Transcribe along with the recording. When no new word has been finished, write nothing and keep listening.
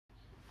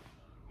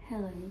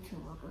Hello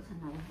YouTube, welcome to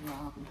another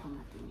vlog and turn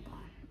my thing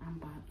on. I'm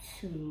about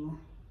to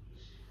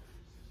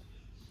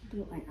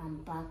do an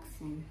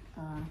unboxing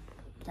of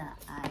the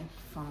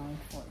iPhone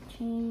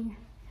 14.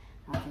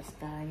 I just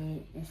got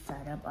it, it's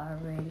set up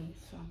already,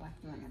 so I'm about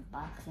to do an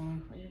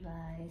unboxing for you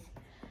guys.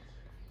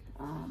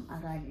 I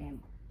got it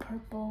in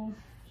purple.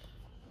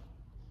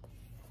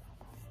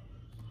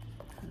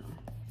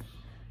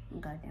 I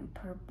got it in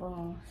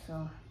purple,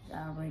 so it's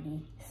already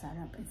set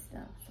up and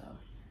stuff, so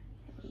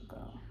here we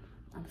go.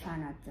 I'm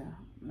trying not to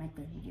make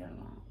this video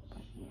long,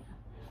 but yeah.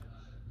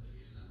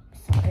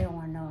 So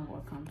everyone knows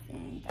what comes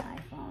in the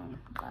iPhone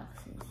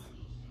boxes.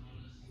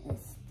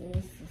 It's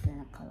in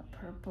the color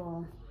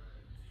purple.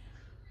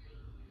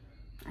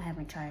 I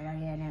haven't tried it out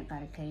yet. I never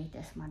got a case.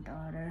 That's my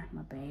daughter,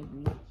 my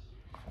baby.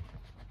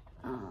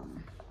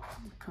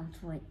 It comes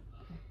with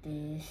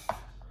this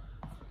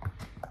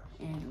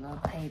and a little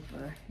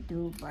paper.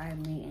 Do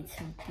bribe me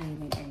into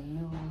getting a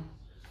new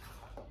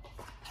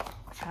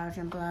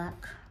charging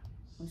block.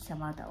 I'm talking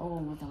about the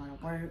old ones don't want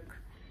to work.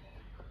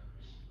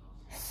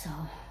 So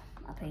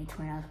I paid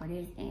 $20 for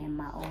this and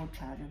my old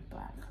charging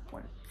block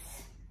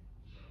works.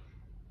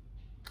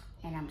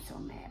 And I'm so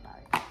mad about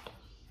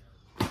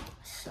it.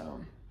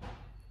 So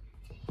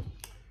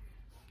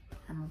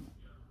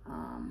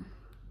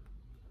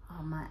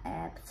all my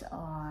apps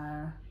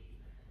are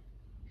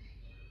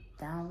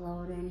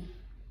downloading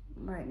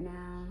right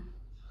now.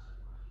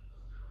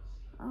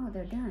 Oh,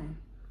 they're done.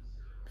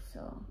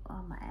 So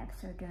all my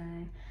apps are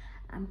done.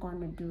 I'm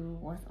going to do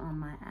what's on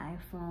my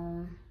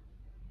iPhone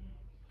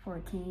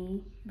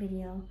 14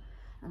 video.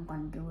 I'm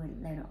going to do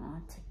it later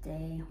on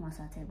today once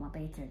I take my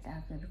baby to the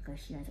doctor because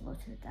she has to go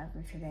to the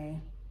doctor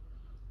today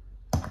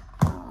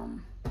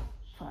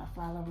for a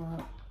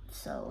follow-up.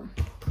 So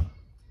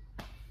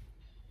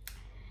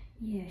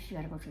yeah, she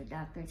got to go to the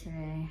doctor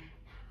today.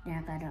 Then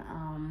I got to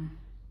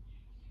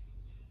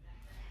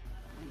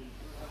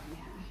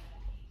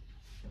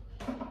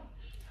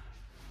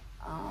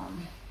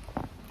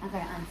I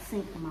gotta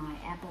unsync my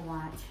Apple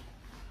Watch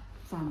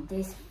from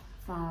this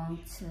phone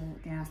to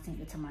then I'll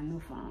sync it to my new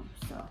phone.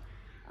 So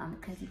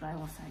because you guys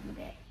wants to do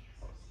that.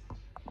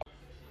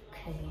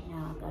 Okay,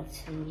 now I got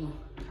to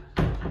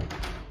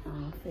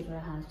figure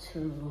out how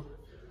to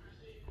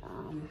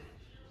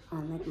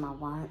unlink my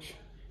watch.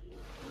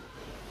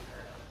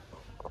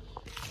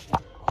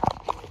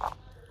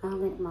 I'll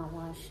link my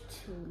watch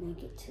to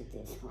link it to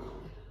this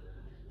phone.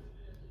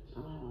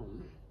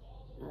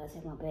 I gotta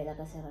take my baby, like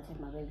I said, I gotta take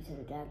my baby to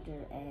the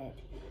doctor at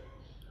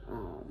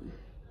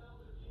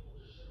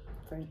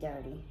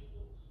 3:30.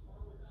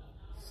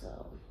 So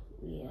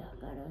yeah, I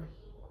gotta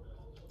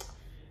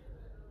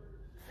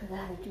figure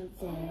out how to do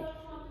that.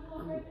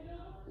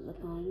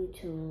 Look on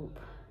YouTube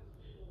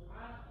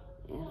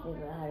and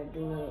figure out how to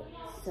do it.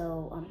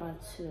 So I'm about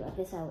to, I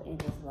guess I will end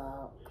this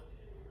vlog.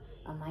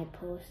 I might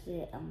post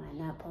it, I might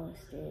not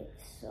post it.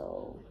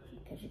 So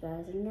catch you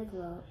guys in the next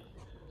vlog.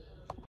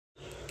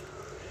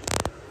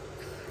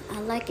 I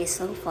like it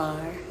so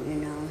far, you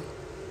know.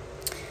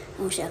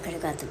 I wish I could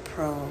have got the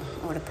Pro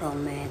or the Pro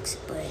Max,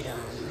 but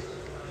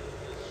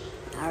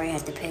I already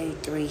had to pay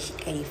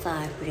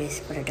 $385 for this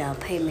for the down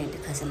payment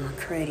because of my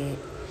credit.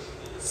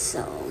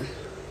 So,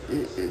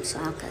 so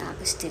I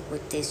could stick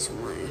with this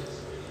one.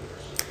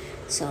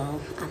 So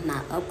I'm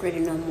not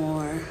upgrading no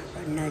more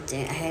or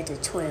nothing. I had the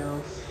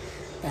 12,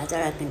 but I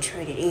thought I could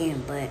trade it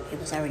in, but it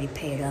was already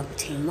paid up with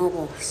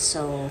T-Mobile,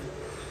 so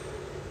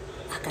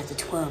I got the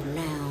 12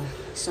 now,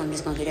 so I'm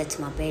just gonna get that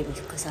to my baby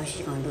because all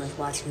she's gonna do is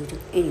watch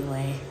YouTube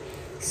anyway.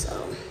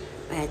 So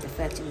I had the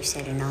factory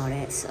reset and all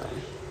that. So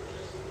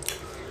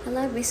I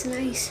love it. It's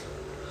nice.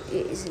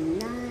 It is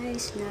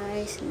nice.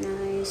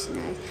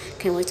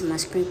 Can't wait till my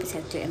screen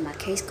protector and my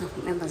case come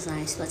from Amazon.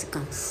 It's supposed to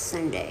come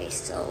Sunday.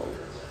 So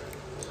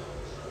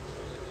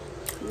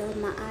love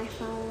my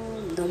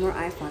iPhone. No more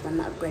iPhones. I'm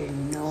not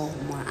upgrading no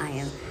more. I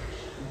am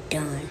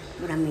done.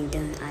 What I mean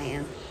done, I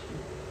am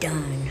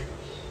done.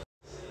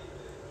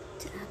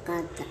 I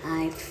got the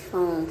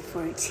iPhone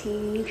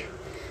 14.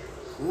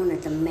 I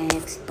wanted the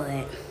Max, but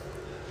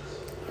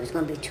it was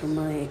gonna be too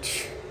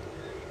much.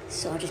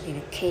 So I just need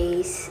a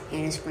case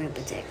and a screen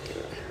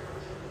protector.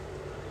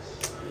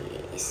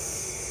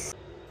 Yes.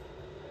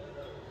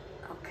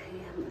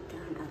 Okay, I'm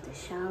done out the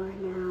shower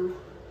now.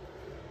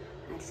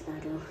 I just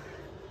gotta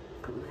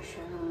put my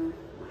shirt on.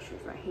 My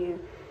shirt's right here.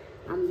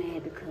 I'm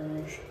mad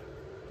because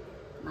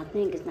my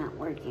thing is not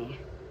working.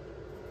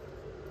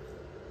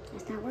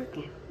 It's not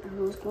working. I don't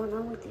know what's going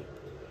on with it.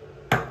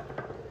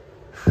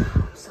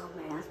 I'm so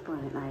mad. I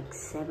spent like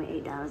 $7,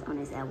 $8 on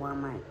this at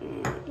Walmart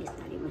and it's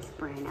not even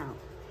spraying out.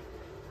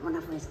 When I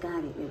first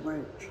got it, it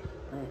worked,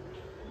 but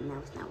now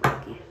it's not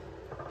working.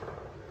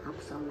 I'm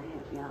so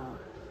mad, y'all.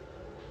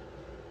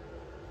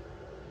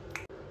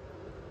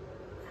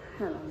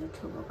 Hello,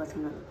 YouTube. Welcome to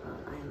another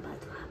vlog. I am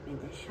about to hop in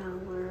the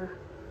shower.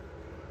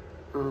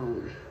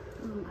 Oh,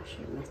 my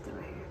shirt messed up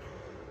right here.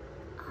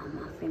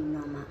 I'm filming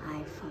on my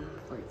iPhone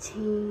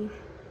 14.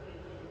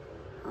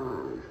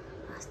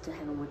 I still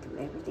haven't went through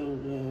everything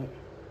yet.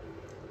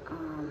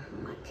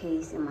 My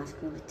case and my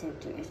screen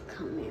protector is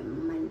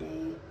coming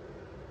Monday.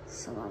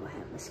 So I will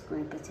have a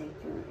screen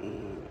protector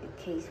and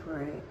a case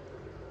for it.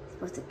 It's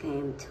supposed to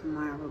come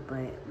tomorrow,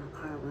 but my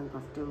car went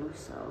off through,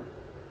 so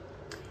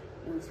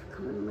it was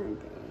coming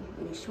Monday.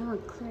 And it's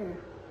showing clear.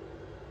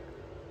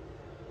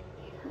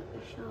 Yeah,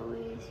 it sure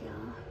is,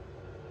 y'all.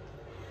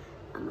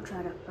 I'm gonna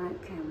try the front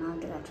camera. I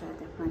don't think I tried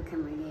the front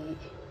camera yet.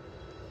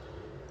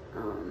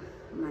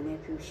 My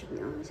nephew should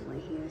be on his way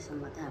here, so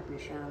I'm about to hop in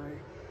the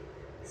shower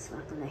so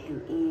I can let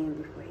him in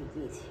before he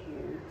gets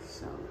here.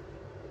 So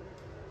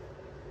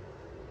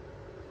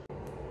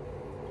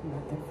I'm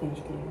about to finish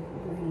getting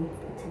ready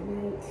for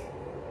tonight.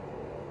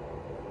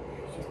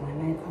 It's just my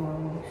night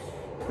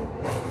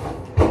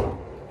clothes.